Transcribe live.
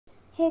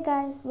Hey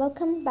guys,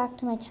 welcome back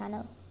to my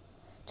channel.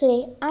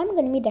 Today I'm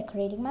going to be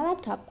decorating my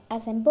laptop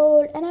as I'm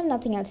bored and I have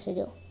nothing else to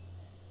do.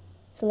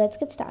 So let's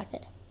get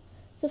started.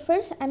 So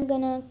first I'm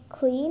going to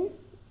clean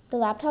the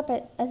laptop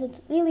as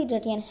it's really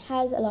dirty and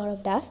has a lot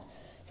of dust.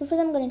 So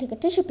first I'm going to take a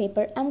tissue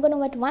paper. I'm going to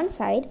wet one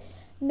side,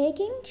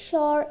 making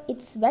sure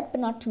it's wet but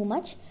not too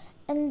much.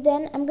 And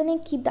then I'm going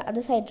to keep the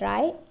other side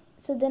dry.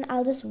 So then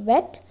I'll just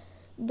wet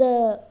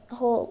the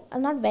whole,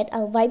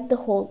 I'll wipe the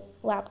whole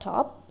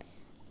laptop.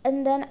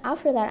 And then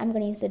after that, I'm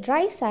going to use the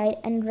dry side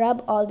and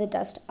rub all the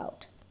dust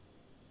out.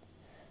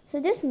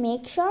 So just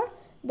make sure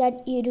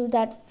that you do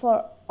that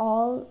for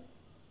all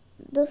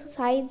the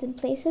sides and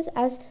places,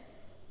 as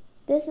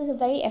this is a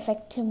very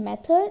effective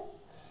method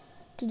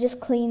to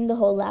just clean the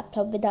whole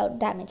laptop without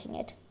damaging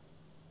it.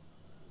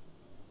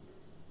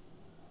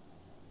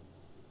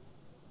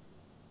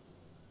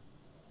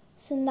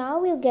 So now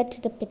we'll get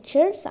to the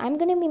pictures. I'm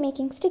going to be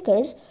making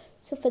stickers.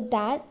 So for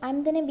that,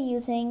 I'm going to be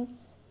using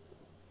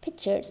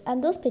pictures,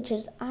 and those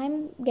pictures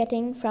I'm going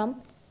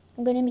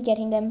to be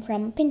getting them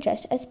from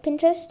Pinterest, as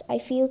Pinterest I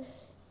feel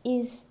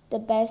is the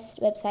best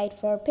website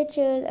for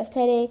pictures,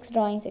 aesthetics,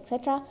 drawings,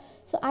 etc.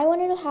 So I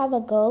wanted to have a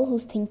girl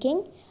who's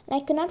thinking,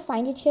 and I could not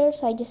find it here,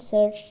 so I just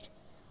searched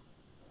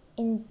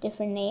in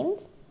different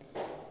names.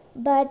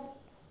 But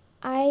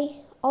I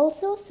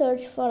also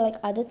searched for like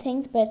other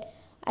things, but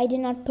I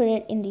did not put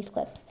it in these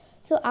clips.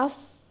 So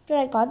after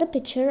I got the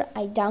picture,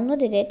 I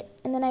downloaded it,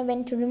 and then I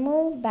went to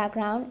remove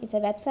background. It's a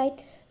website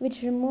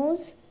which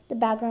removes the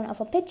background of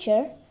a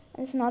picture,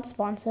 and it's not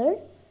sponsored.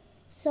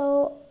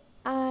 So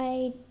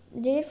I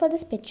did it for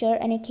this picture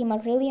and it came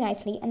out really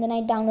nicely, and then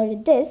I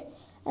downloaded this,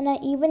 and I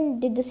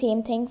even did the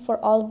same thing for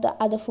all the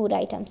other food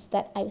items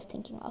that I was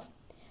thinking of.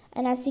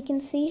 And as you can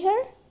see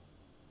here,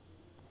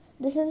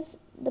 this is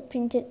the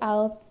printed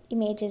out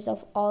images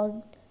of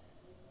all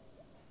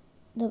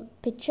the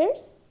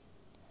pictures.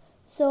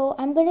 So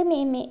I'm going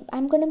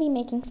to be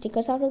making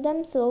stickers out of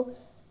them. So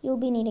you'll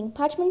be needing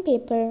parchment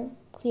paper,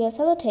 clear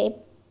sellotape,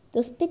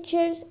 those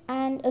pictures,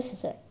 and a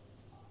scissor.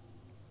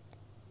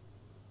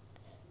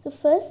 So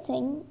first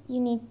thing, you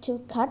need to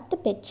cut the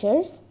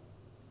pictures,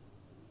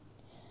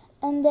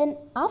 and then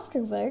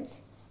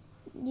afterwards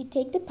you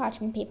take the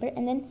parchment paper,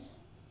 and then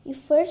you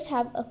first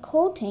have a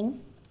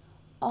coating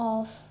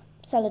of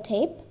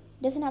sellotape.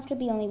 Doesn't have to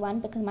be only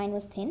one because mine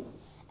was thin,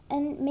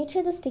 and make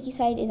sure the sticky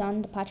side is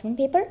on the parchment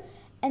paper,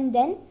 and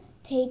then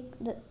take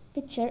the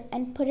picture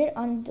and put it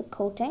on the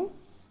coating,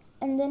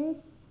 and then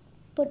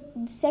put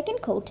the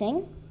second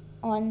coating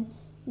on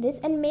this,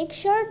 and make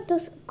sure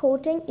this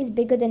coating is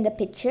bigger than the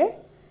picture.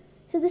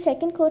 So the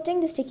second coating,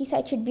 the sticky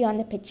side should be on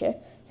the picture.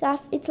 So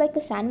it's like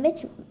a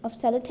sandwich of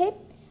sellotape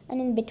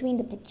and in between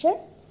the picture.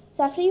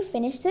 So after you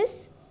finish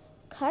this,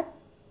 cut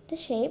the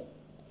shape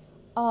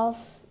of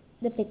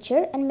the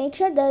picture and make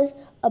sure there's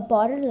a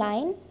border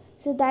line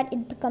so that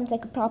it becomes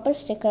like a proper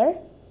sticker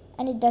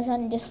and it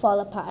doesn't just fall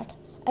apart,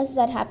 as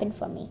that happened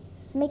for me.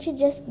 So make sure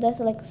there's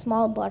like a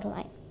small border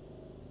line.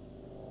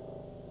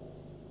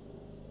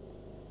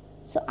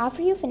 So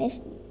after you finish,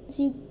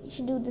 so you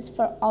should do this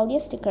for all your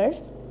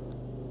stickers.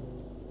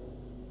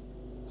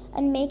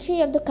 And make sure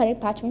you have the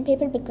correct parchment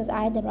paper, because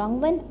I had the wrong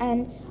one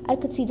and I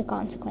could see the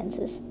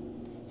consequences.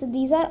 So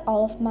these are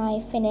all of my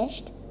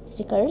finished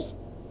stickers.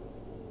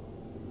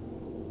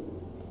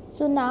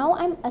 So now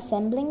I'm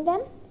assembling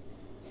them.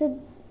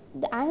 So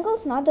the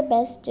angle's not the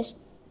best, just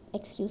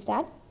excuse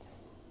that.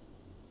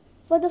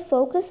 For the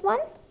focus one,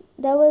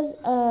 there was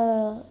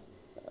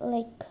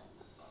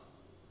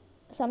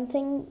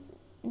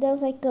there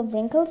was like a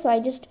wrinkle, so I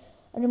just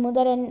removed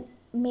that and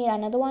made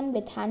another one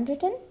with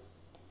handwritten.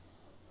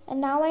 And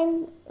now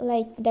I'm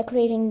like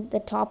decorating the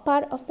top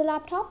part of the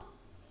laptop.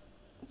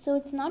 So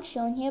it's not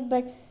shown here,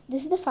 but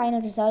this is the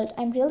final result.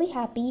 I'm really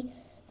happy.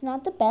 It's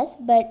not the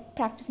best, but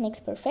practice makes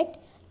perfect.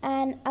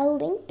 And I'll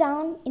link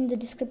down in the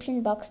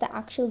description box the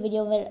actual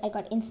video where I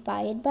got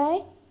inspired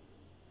by.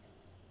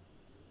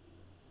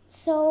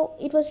 So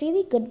it was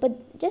really good,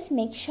 but just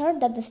make sure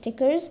that the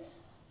stickers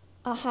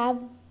have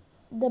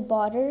the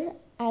border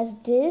as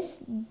this.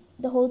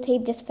 The whole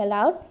tape just fell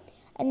out,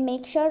 and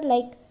make sure,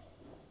 like,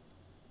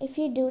 if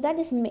you do that,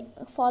 just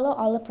follow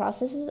all the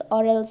processes,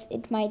 or else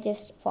it might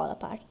just fall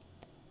apart.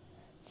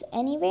 So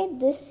anyway,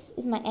 this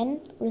is my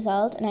end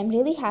result, and I'm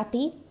really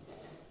happy.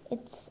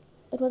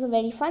 It was a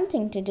very fun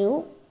thing to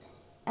do,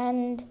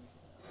 and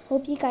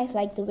hope you guys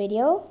like the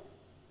video.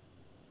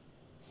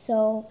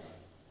 So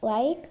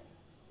like,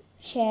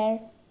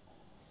 share,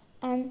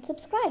 and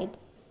subscribe.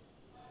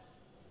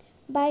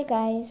 Bye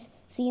guys,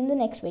 see you in the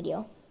next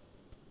video.